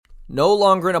No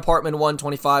longer in apartment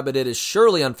 125, but it is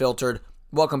surely unfiltered.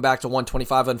 Welcome back to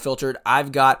 125 Unfiltered.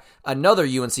 I've got another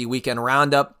UNC weekend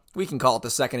roundup. We can call it the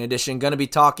second edition. Going to be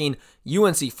talking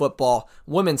UNC football,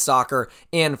 women's soccer,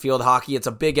 and field hockey. It's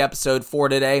a big episode for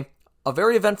today. A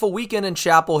very eventful weekend in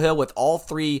Chapel Hill with all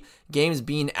three games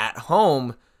being at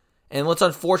home. And let's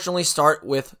unfortunately start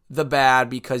with the bad,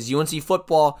 because UNC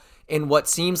football, in what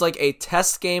seems like a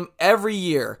test game every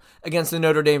year against the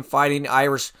Notre Dame Fighting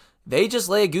Irish, they just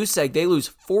lay a goose egg. They lose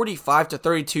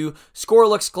 45-32. Score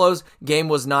looks close. Game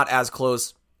was not as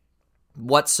close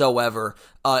whatsoever.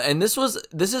 And this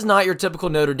is not your typical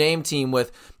Notre Dame team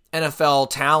with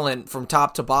NFL talent from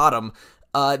top to bottom.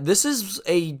 This is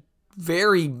a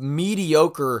very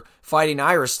mediocre Fighting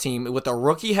Irish team with a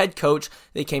rookie head coach.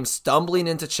 They came stumbling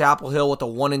into Chapel Hill with a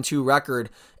 1-2 record,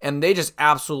 and they just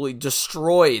absolutely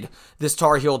destroyed this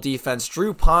Tar Heel defense.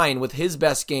 Drew Pine with his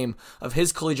best game of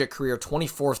his collegiate career,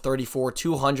 24-34,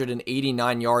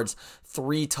 289 yards,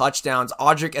 3 touchdowns.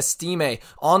 Audric Estime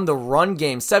on the run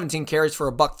game, 17 carries for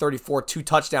 $134, 2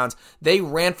 touchdowns. They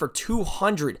ran for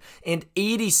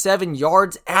 287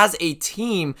 yards as a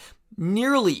team,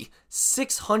 nearly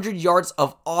 600 yards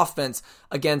of offense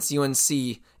against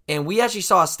UNC. And we actually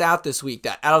saw a stat this week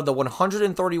that out of the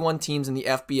 131 teams in the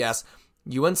FBS,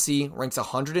 UNC ranks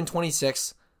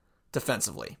 126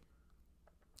 defensively.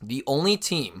 The only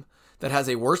team that has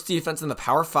a worse defense in the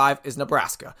Power 5 is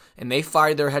Nebraska, and they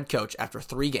fired their head coach after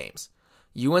 3 games.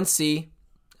 UNC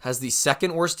has the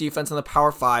second worst defense in the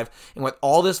Power 5, and with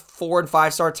all this 4- and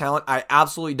 5-star talent, I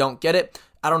absolutely don't get it.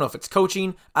 I don't know if it's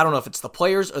coaching, I don't know if it's the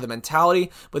players or the mentality,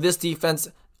 but this defense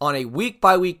on a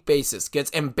week-by-week basis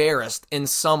gets embarrassed in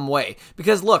some way.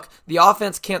 Because look, the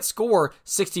offense can't score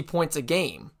 60 points a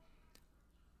game.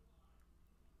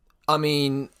 I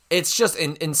mean, it's just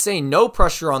insane. No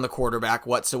pressure on the quarterback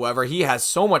whatsoever. He has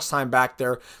so much time back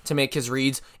there to make his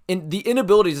reads. And the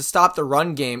inability to stop the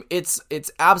run game, it's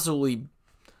absolutely,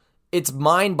 it's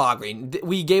mind-boggling.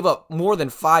 We gave up more than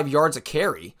 5 yards a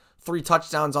carry, 3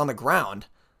 touchdowns on the ground.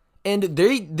 And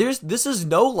this is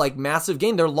no like massive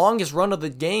game. Their longest run of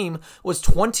the game was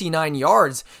 29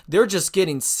 yards. They're just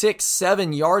getting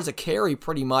 6-7 yards a carry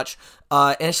pretty much.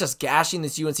 And it's just gashing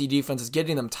this UNC defense. It's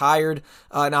getting them tired.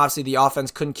 And obviously the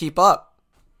offense couldn't keep up.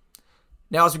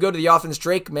 Now as we go to the offense,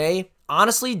 Drake May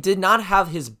honestly did not have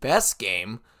his best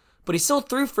game, but he still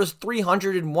threw for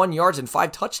 301 yards and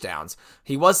 5 touchdowns.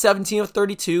 He was 17 of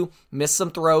 32, missed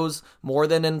some throws, more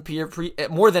than in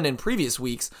previous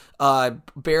weeks,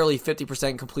 barely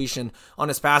 50% completion on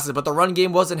his passes, but the run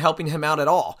game wasn't helping him out at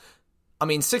all. I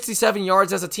mean, 67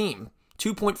 yards as a team,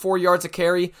 2.4 yards a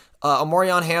carry.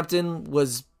 Omarion Hampton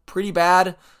was pretty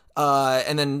bad,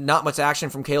 and then not much action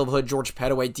from Caleb Hood, George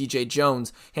Pettaway, DJ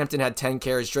Jones. Hampton had 10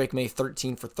 carries, Drake May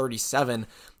 13 for 37.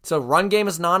 So run game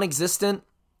is non-existent.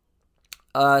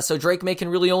 So Drake May can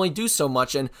really only do so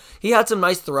much, and he had some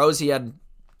nice throws. He had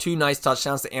 2 nice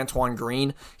touchdowns to Antoine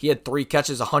Green. He had 3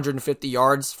 catches, 150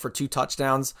 yards for 2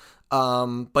 touchdowns,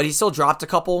 but he still dropped a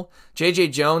couple.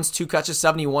 JJ Jones, 2 catches,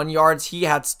 71 yards. He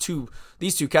had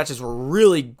these 2 catches were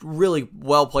really, really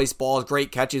well-placed balls,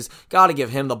 great catches. Got to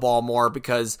give him the ball more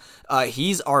because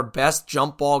he's our best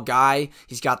jump ball guy.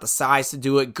 He's got the size to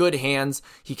do it, good hands.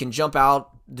 He can jump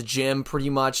out the gym pretty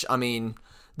much. I mean,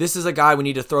 this is a guy we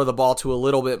need to throw the ball to a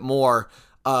little bit more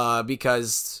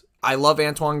because I love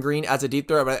Antoine Green as a deep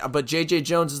threat, but J.J.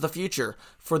 Jones is the future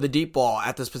for the deep ball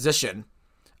at this position,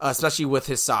 especially with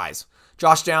his size.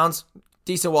 Josh Downs,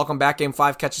 decent welcome back game,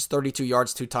 5 catches, 32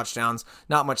 yards, 2 touchdowns.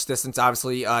 Not much distance,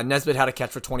 obviously. Nesbitt had a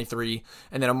catch for 23,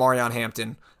 and then Omarion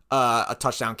Hampton, a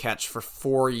touchdown catch for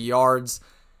 4 yards.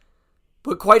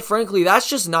 But quite frankly, that's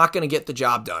just not going to get the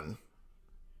job done.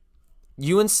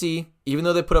 UNC, even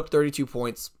though they put up 32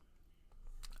 points,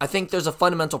 I think there's a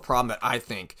fundamental problem that I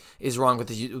think is wrong with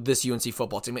this UNC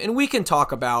football team. And we can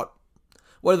talk about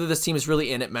whether this team is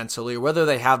really in it mentally or whether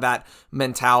they have that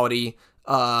mentality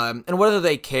and whether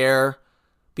they care,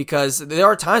 because there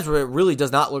are times where it really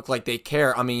does not look like they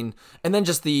care. I mean, and then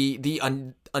just the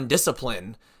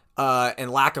undiscipline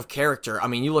and lack of character. I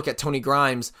mean, you look at Tony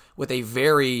Grimes with a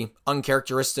very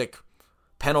uncharacteristic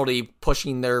penalty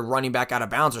pushing their running back out of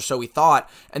bounds, or so we thought,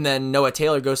 and then Noah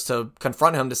Taylor goes to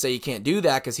confront him to say he can't do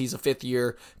that because he's a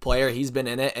 5th-year player, he's been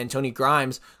in it, and Tony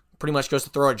Grimes pretty much goes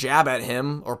to throw a jab at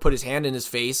him or put his hand in his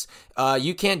face.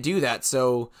 You can't do that.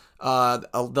 So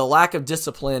the lack of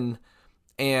discipline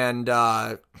and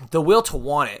the will to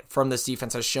want it from this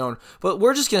defense has shown. But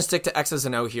we're just going to stick to X's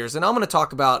and O here, and I'm going to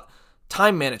talk about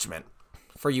time management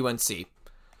for UNC.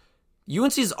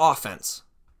 UNC's offense,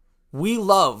 we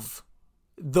love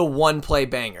the one-play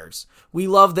bangers. We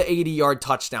love the 80-yard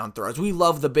touchdown throws. We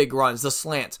love the big runs, the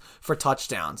slants for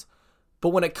touchdowns. But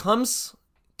when it comes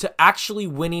to actually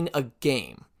winning a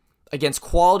game against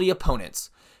quality opponents,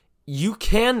 you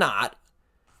cannot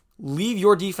leave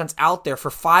your defense out there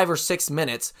for 5 or 6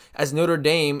 minutes as Notre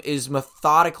Dame is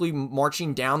methodically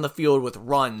marching down the field with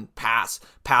run, pass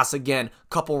again,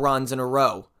 couple runs in a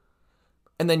row.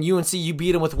 And then UNC, you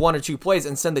beat them with 1 or 2 plays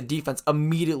and send the defense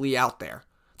immediately out there.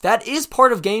 That is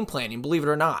part of game planning, believe it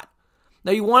or not.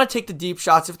 Now, you want to take the deep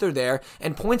shots if they're there,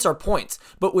 and points are points.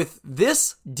 But with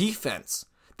this defense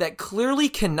that clearly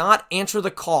cannot answer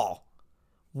the call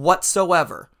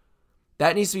whatsoever,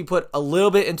 that needs to be put a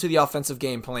little bit into the offensive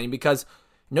game planning, because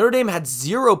Notre Dame had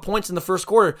 0 points in the first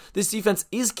quarter. This defense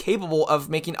is capable of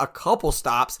making a couple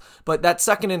stops, but that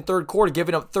second and third quarter,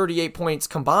 giving up 38 points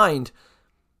combined,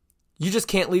 you just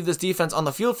can't leave this defense on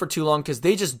the field for too long because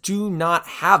they just do not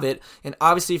have it. And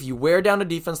obviously, if you wear down a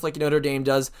defense like Notre Dame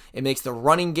does, it makes the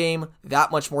running game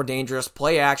that much more dangerous.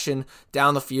 Play action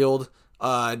down the field.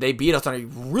 They beat us on a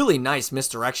really nice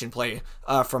misdirection play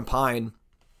from Pine.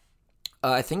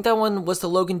 I think that one was to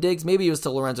Logan Diggs. Maybe it was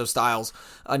to Lorenzo Styles.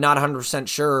 Not 100%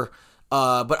 sure.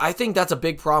 But I think that's a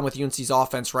big problem with UNC's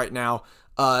offense right now.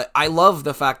 I love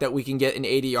the fact that we can get an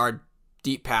 80-yard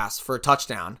deep pass for a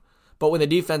touchdown. But when the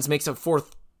defense makes a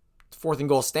fourth and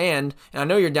goal stand, and I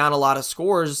know you're down a lot of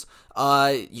scores,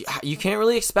 you can't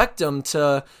really expect them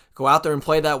to go out there and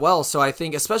play that well. So I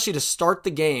think, especially to start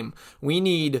the game, we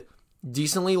need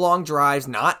decently long drives,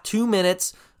 not 2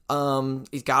 minutes.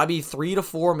 It's got to be 3 to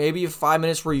 4, maybe 5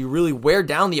 minutes where you really wear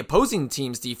down the opposing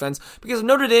team's defense. Because if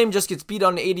Notre Dame just gets beat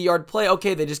on an 80-yard play,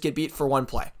 okay, they just get beat for one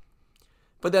play.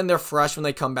 But then they're fresh when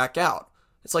they come back out.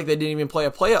 It's like they didn't even play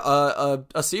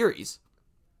a series.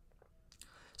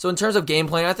 So in terms of game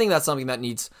plan, I think that's something that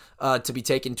needs to be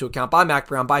taken into account by Mack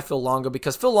Brown, by Phil Longo,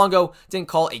 because Phil Longo didn't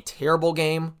call a terrible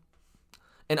game.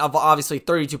 And obviously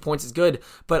 32 points is good,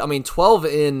 but I mean 12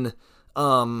 in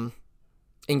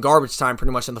garbage time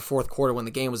pretty much in the fourth quarter when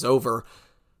the game was over.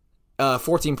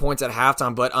 14 points at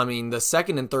halftime, but I mean the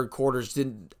second and third quarters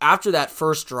didn't, after that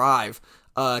first drive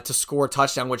to score a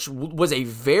touchdown, which was a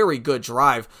very good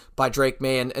drive by Drake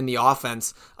May and the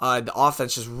offense. The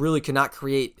offense just really could not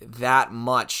create that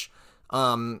much.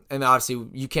 And obviously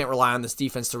you can't rely on this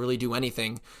defense to really do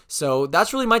anything. So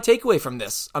that's really my takeaway from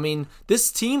this. I mean,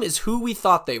 this team is who we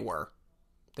thought they were.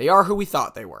 They are who we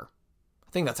thought they were.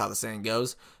 I think that's how the saying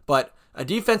goes. But a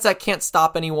defense that can't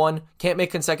stop anyone, can't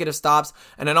make consecutive stops,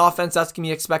 and an offense that's going to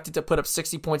be expected to put up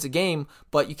 60 points a game,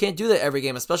 but you can't do that every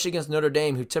game, especially against Notre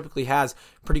Dame, who typically has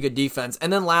pretty good defense.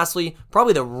 And then lastly,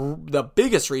 probably the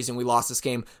biggest reason we lost this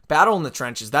game, battle in the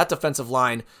trenches. That defensive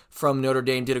line from Notre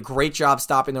Dame did a great job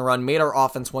stopping the run, made our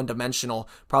offense one-dimensional,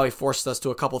 probably forced us to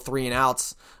a couple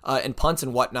 3-and-outs and punts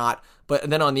and whatnot. But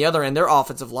then on the other end, their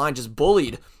offensive line just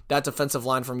bullied that defensive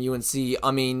line from UNC.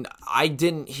 I mean, I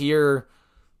didn't hear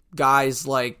guys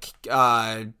like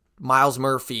Miles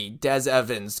Murphy, Des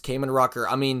Evans, Kamen Rucker.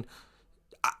 I mean,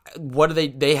 what do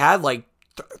they had like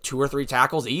 2 or 3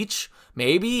 tackles each,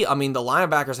 maybe? I mean, the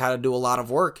linebackers had to do a lot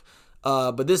of work.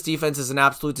 But this defense is an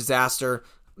absolute disaster.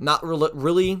 Not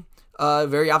really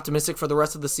very optimistic for the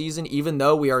rest of the season, even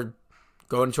though we are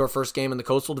going into our first game in the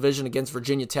Coastal Division against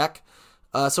Virginia Tech.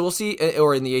 So we'll see,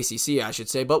 or in the ACC, I should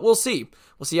say, but we'll see.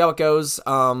 We'll see how it goes.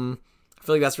 I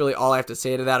feel like that's really all I have to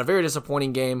say to that. A very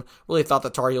disappointing game. Really thought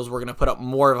the Tar Heels were going to put up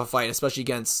more of a fight, especially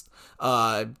against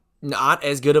not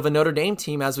as good of a Notre Dame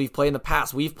team as we've played in the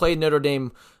past. We've played Notre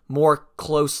Dame more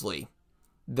closely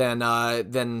than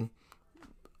the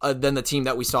team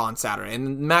that we saw on Saturday.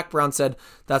 And Mack Brown said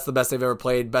that's the best they've ever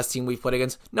played, best team we've played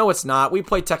against. No, it's not. We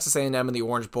played Texas A&M in the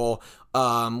Orange Bowl.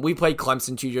 We played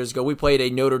Clemson 2 years ago. We played a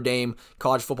Notre Dame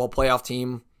college football playoff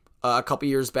team a couple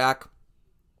years back.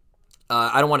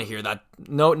 I don't want to hear that.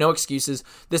 No excuses.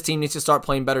 This team needs to start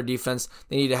playing better defense.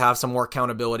 They need to have some more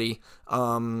accountability.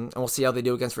 And we'll see how they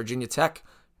do against Virginia Tech.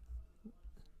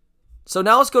 So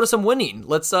now let's go to some winning.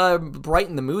 Let's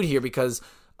brighten the mood here, because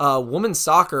women's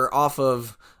soccer, off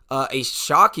of a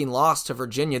shocking loss to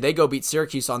Virginia, they go beat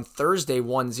Syracuse on Thursday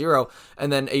 1-0, and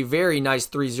then a very nice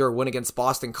 3-0 win against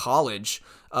Boston College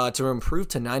to improve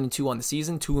to 9-2 on the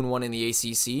season, 2-1 in the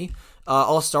ACC.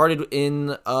 All started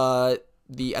in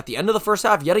at the end of the first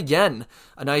half. Yet again,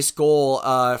 a nice goal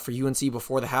for UNC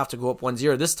before the half to go up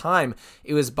 1-0. This time,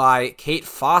 it was by Kate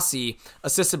Fossey,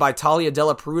 assisted by Talia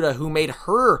Della Peruta, who made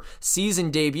her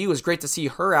season debut. It was great to see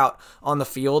her out on the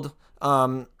field.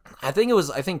 I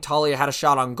think Talia had a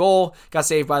shot on goal, got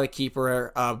saved by the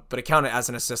keeper, but it counted as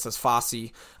an assist as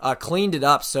Fossey cleaned it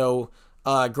up. So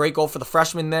great goal for the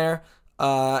freshman there.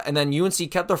 And then UNC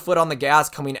kept their foot on the gas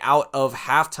coming out of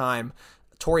halftime.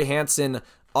 Tori Hansen,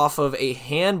 off of a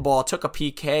handball, took a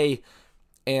PK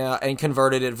and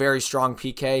converted it. Very strong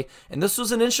PK. And this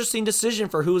was an interesting decision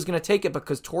for who was going to take it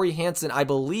because Tori Hansen, I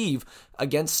believe,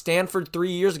 against Stanford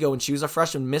 3 years ago when she was a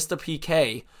freshman, missed a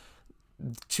PK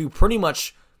to pretty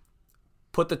much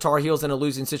put the Tar Heels in a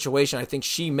losing situation. I think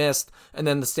she missed, and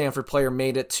then the Stanford player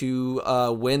made it to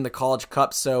win the College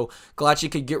Cup. So glad she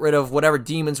could get rid of whatever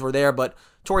demons were there. But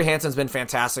Tori Hansen's been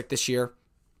fantastic this year.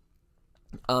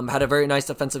 Had a very nice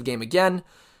defensive game again.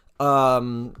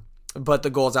 But the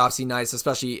goal is obviously nice,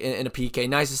 especially in a PK.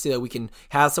 Nice to see that we can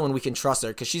have someone we can trust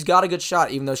there because she's got a good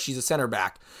shot, even though she's a center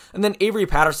back. And then Avery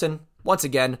Patterson, once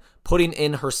again, putting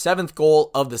in her 7th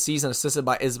goal of the season, assisted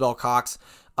by Isabel Cox.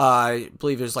 I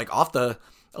believe it was like a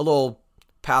little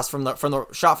pass from the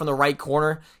shot from the right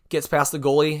corner, gets past the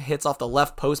goalie, hits off the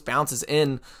left post, bounces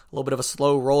in, a little bit of a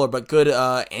slow roller, but good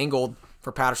angle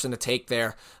for Patterson to take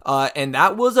there. And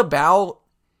that was about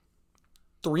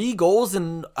 3 goals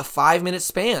in a 5-minute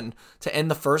span to end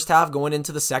the first half, going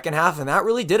into the second half, and that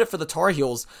really did it for the Tar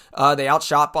Heels. They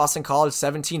outshot Boston College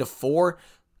 17-4,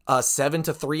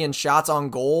 7-3 in shots on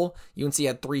goal. UNC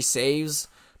had 3 saves.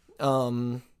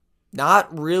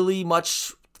 Not really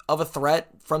much of a threat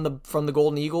from the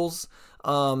Golden Eagles.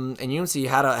 And UNC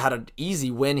had an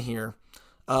easy win here,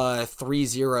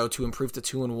 3-0 to improve to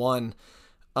 2-1.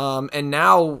 And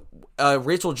now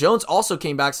Rachel Jones also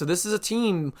came back. So this is a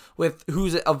team with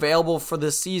who's available for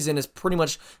this season is pretty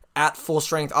much at full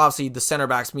strength. Obviously, the center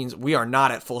backs means we are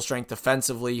not at full strength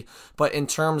defensively. But in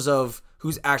terms of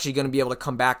who's actually going to be able to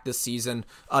come back this season,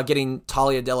 getting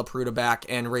Talia Della Pruta back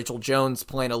and Rachel Jones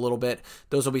playing a little bit,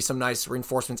 those will be some nice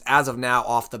reinforcements as of now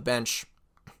off the bench.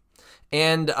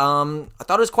 And I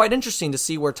thought it was quite interesting to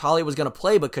see where Talia was going to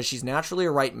play because she's naturally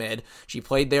a right mid. She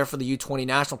played there for the U20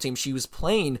 national team. She was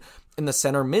playing in the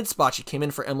center mid spot. She came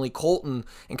in for Emily Colton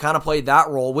and kind of played that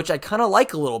role, which I kind of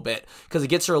like a little bit because it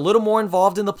gets her a little more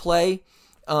involved in the play.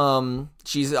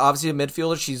 She's obviously a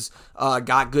midfielder. She's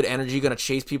got good energy, going to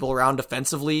chase people around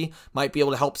defensively, might be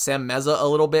able to help Sam Meza a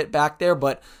little bit back there,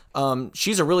 but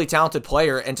she's a really talented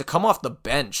player, and to come off the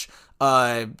bench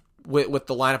with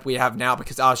the lineup we have now,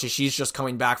 because obviously she's just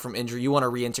coming back from injury, you want to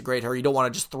reintegrate her. You don't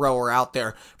want to just throw her out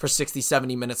there for 60,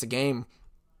 70 minutes a game.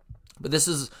 But this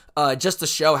is just to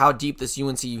show how deep this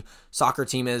UNC soccer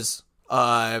team is.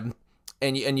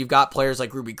 And you've got players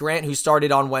like Ruby Grant, who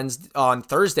started on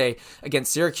Thursday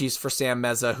against Syracuse for Sam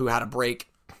Meza, who had a break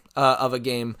of a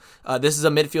game. This is a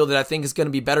midfield that I think is going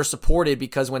to be better supported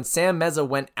because when Sam Meza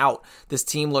went out, this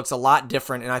team looks a lot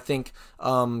different, and I think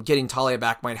getting Talia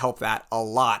back might help that a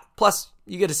lot. Plus,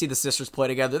 you get to see the sisters play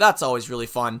together. That's always really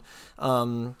fun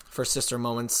for sister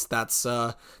moments. That's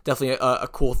definitely a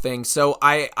cool thing. So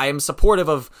I am supportive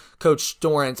of Coach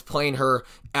Dorrance playing her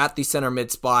at the center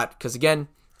mid spot because, again,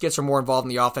 gets her more involved in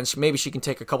the offense. Maybe she can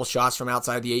take a couple shots from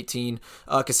outside the 18.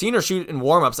 Because seeing her shoot in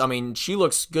warm-ups, I mean, she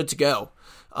looks good to go.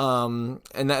 And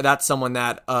that's someone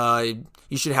that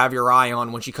you should have your eye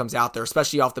on when she comes out there,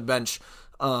 especially off the bench.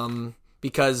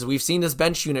 Because we've seen this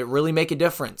bench unit really make a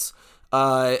difference.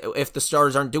 If the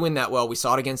starters aren't doing that well, we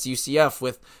saw it against UCF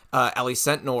with Ellie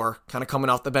Sentnor kind of coming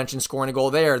off the bench and scoring a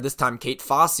goal there. This time, Kate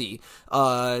Fossey.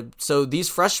 So these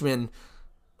freshmen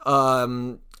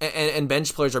and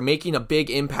bench players are making a big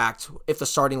impact if the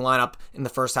starting lineup in the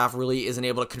first half really isn't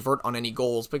able to convert on any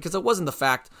goals, because it wasn't the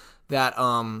fact that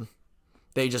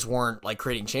they just weren't like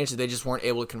creating chances. They just weren't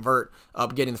able to convert,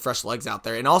 getting the fresh legs out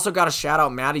there. And also got to shout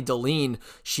out Maddie Deline.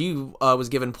 She was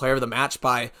given player of the match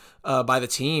by the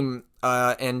team,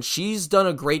 and she's done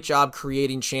a great job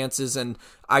creating chances. And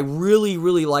I really,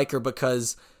 really like her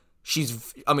because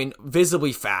she's,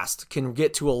 visibly fast, can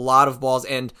get to a lot of balls,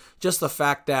 and just the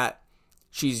fact that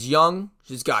she's young,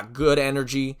 she's got good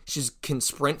energy, she can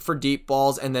sprint for deep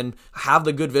balls, and then have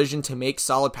the good vision to make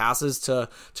solid passes to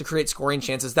create scoring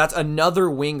chances. That's another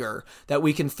winger that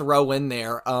we can throw in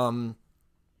there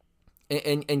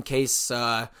in case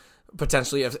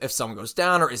potentially if someone goes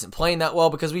down or isn't playing that well,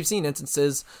 because we've seen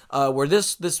instances where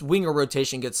this winger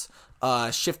rotation gets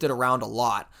shifted around a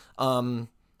lot.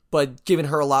 But giving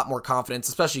her a lot more confidence,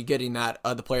 especially getting that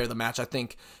the player of the match, I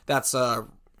think that's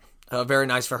very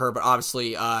nice for her. But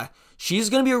obviously, she's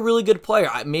going to be a really good player.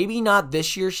 Maybe not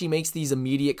this year she makes these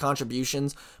immediate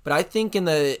contributions, but I think in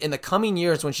the coming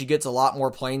years when she gets a lot more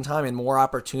playing time and more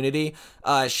opportunity,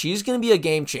 she's going to be a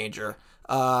game changer.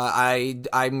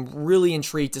 I'm really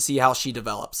intrigued to see how she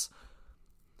develops.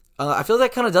 I feel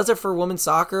that kind of does it for women's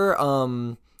soccer.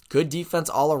 Good defense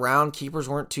all around. Keepers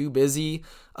weren't too busy.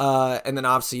 And then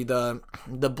obviously the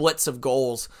blitz of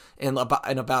goals in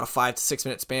about a 5 to 6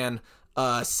 minute span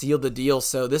sealed the deal.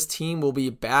 So this team will be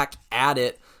back at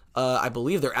it. I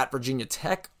believe they're at Virginia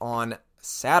Tech on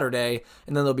Saturday,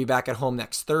 and then they'll be back at home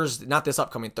next Thursday, not this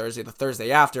upcoming Thursday, the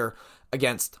Thursday after,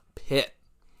 against Pitt.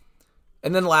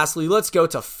 And then lastly, let's go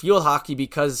to field hockey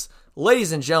because,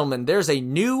 ladies and gentlemen, there's a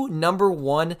new number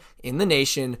one in the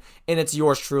nation, and it's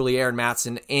yours truly, Aaron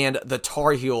Matson, and the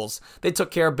Tar Heels. They took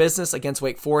care of business against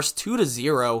Wake Forest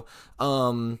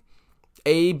 2-0.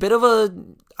 A bit of a,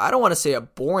 I don't want to say a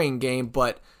boring game,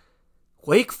 but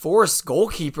Wake Forest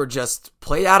goalkeeper just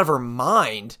played out of her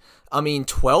mind.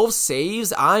 12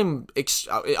 saves. I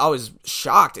was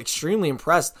shocked, extremely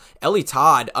impressed. Ellie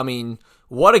Todd,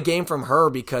 what a game from her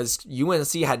because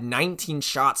UNC had 19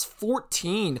 shots,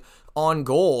 14 on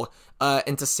goal,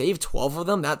 and to save 12 of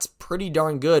them, that's pretty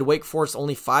darn good. Wake Forest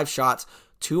only 5 shots,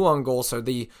 2 on goal, so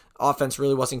the offense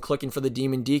really wasn't clicking for the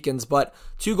Demon Deacons, but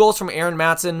 2 goals from Aaron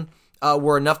Matson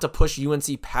were enough to push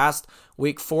UNC past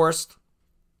Wake Forest.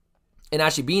 And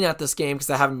actually being at this game, because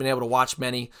I haven't been able to watch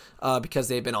many because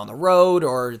they've been on the road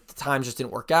or the time just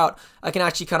didn't work out, I can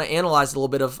actually kind of analyze a little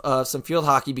bit of some field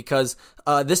hockey because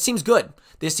this team's good.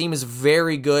 This team is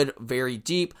very good, very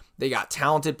deep. They got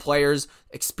talented players,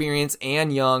 experienced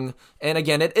and young. And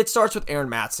again, it starts with Aaron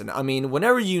Matson.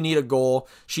 Whenever you need a goal,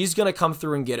 she's going to come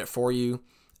through and get it for you.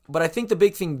 But I think the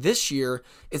big thing this year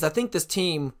is I think this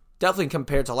team, definitely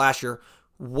compared to last year,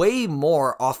 way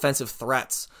more offensive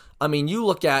threats. You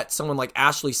look at someone like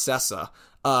Ashley Sessa,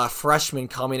 freshman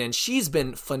coming in. She's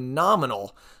been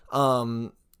phenomenal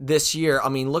this year.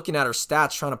 Looking at her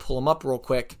stats, trying to pull them up real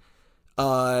quick.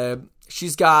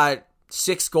 She's got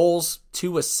 6 goals,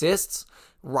 2 assists.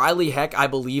 Riley Heck, I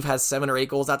believe, has 7 or 8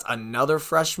 goals. That's another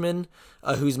freshman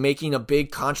who's making a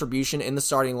big contribution in the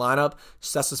starting lineup.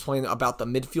 Sessa's playing about the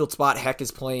midfield spot. Heck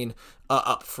is playing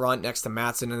up front next to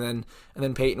Matson, and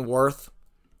then Peyton Worth.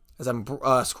 As I'm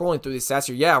scrolling through these stats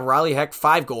here, yeah, Riley Heck,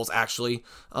 5 goals actually.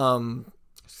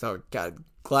 So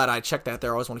glad I checked that there.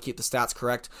 I always want to keep the stats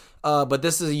correct. But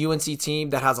this is a UNC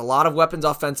team that has a lot of weapons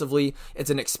offensively.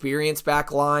 It's an experienced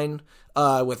back line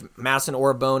with Madison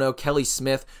Orobono, Kelly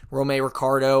Smith, Rome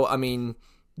Ricardo.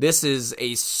 This is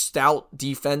a stout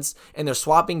defense, and they're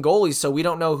swapping goalies, so we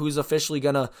don't know who's officially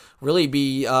going to really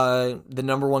be the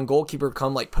number one goalkeeper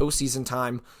come like postseason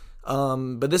time.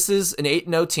 But this is an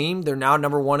 8-0 team. They're now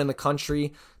number 1 in the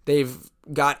country. They've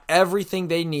got everything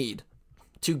they need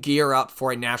to gear up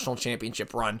for a national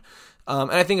championship run.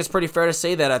 And I think it's pretty fair to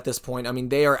say that at this point.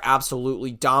 They are absolutely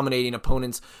dominating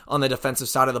opponents on the defensive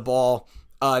side of the ball.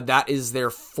 That is their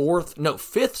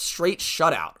 5th straight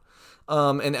shutout.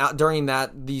 And during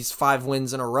these 5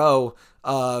 wins in a row,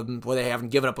 where they haven't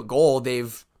given up a goal,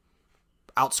 they've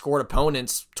outscored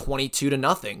opponents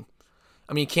 22-0.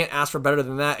 You can't ask for better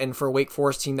than that. And for a Wake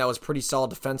Forest team that was pretty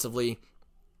solid defensively,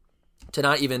 to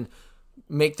not even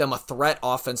make them a threat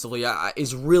offensively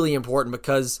is really important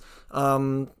because,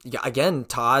 again,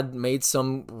 Todd made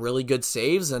some really good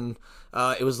saves, and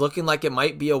it was looking like it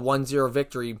might be a 1-0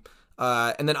 victory.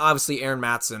 And then obviously Aaron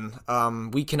Matson,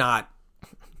 we cannot.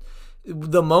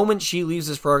 The moment she leaves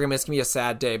this program, it's going to be a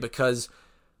sad day because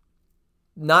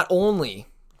not only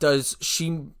does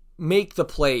she make the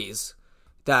plays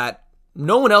that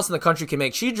no one else in the country can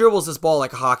make, she dribbles this ball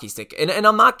like a hockey stick. And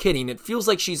I'm not kidding. It feels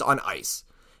like she's on ice.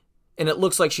 And it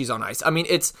looks like she's on ice.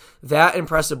 It's that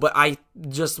impressive, but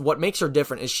what makes her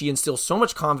different is she instills so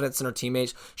much confidence in her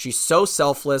teammates. She's so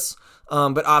selfless.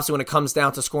 But obviously when it comes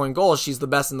down to scoring goals, she's the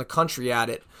best in the country at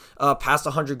it. Past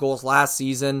 100 goals last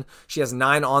season. She has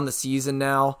 9 on the season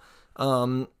now.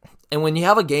 And when you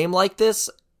have a game like this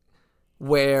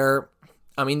where,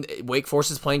 Wake Forest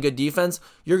is playing good defense,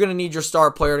 you're going to need your star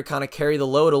player to kind of carry the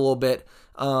load a little bit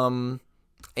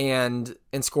and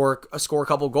score a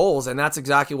couple goals, and that's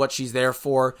exactly what she's there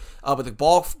for. But the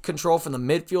ball control from the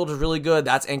midfield is really good.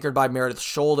 That's anchored by Meredith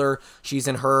Shoulder. She's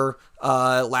in her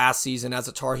last season as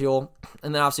a Tar Heel.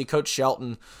 And then obviously Coach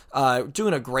Shelton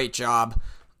doing a great job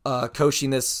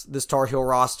coaching this Tar Heel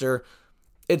roster.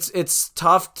 It's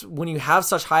tough when you have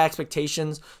such high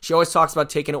expectations. She always talks about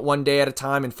taking it one day at a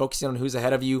time and focusing on who's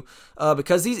ahead of you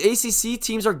because these ACC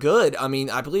teams are good.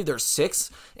 I believe they're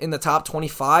 6 in the top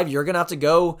 25. You're going to have to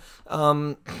go.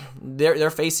 They're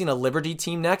facing a Liberty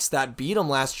team next that beat them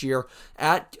last year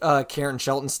at Karen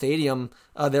Shelton Stadium.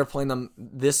 They're playing them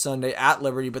this Sunday at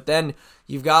Liberty. But then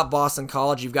you've got Boston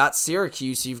College. You've got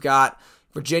Syracuse. You've got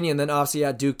Virginia, and then obviously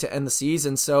at Duke to end the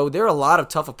season. So there are a lot of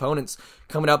tough opponents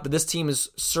coming up, but this team is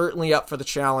certainly up for the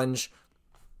challenge.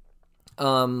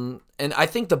 And I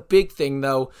think the big thing,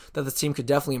 though, that the team could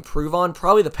definitely improve on,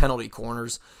 probably the penalty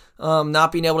corners.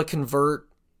 Not being able to convert.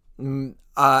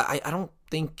 I don't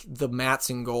think the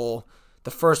Matson goal,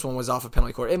 the first one, was off a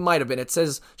penalty corner. It might have been. It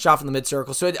says shot from the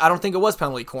mid-circle, so I don't think it was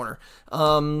penalty corner.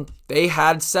 They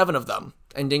had 7 of them.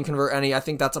 and didn't convert any. I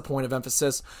think that's a point of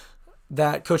emphasis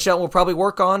that Coach Shelton will probably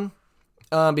work on.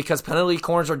 Because penalty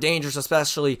corners are dangerous,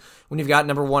 especially when you've got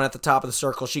number one at the top of the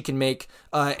circle. She can make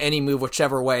any move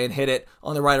whichever way and hit it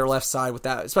on the right or left side with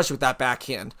that, especially with that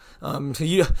backhand.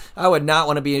 I would not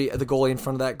want to be the goalie in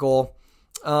front of that goal.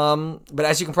 But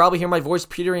as you can probably hear my voice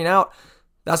petering out,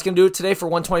 that's going to do it today for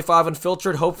 125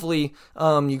 Unfiltered. Hopefully,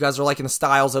 you guys are liking the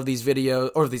styles of these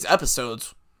videos or these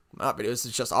episodes. Not videos,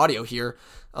 it's just audio here.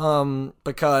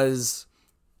 Because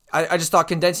I just thought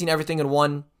condensing everything in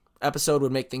one episode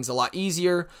would make things a lot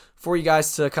easier for you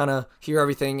guys to kind of hear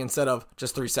everything instead of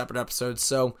just 3 separate episodes.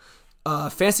 So,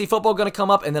 fantasy football going to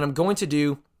come up, and then I'm going to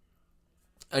do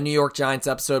a New York Giants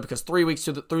episode because 3 weeks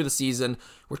through the season,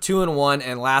 we're 2-1,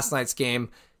 and last night's game,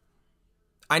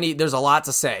 there's a lot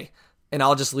to say, and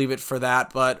I'll just leave it for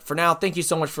that. But for now, thank you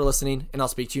so much for listening, and I'll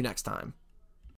speak to you next time.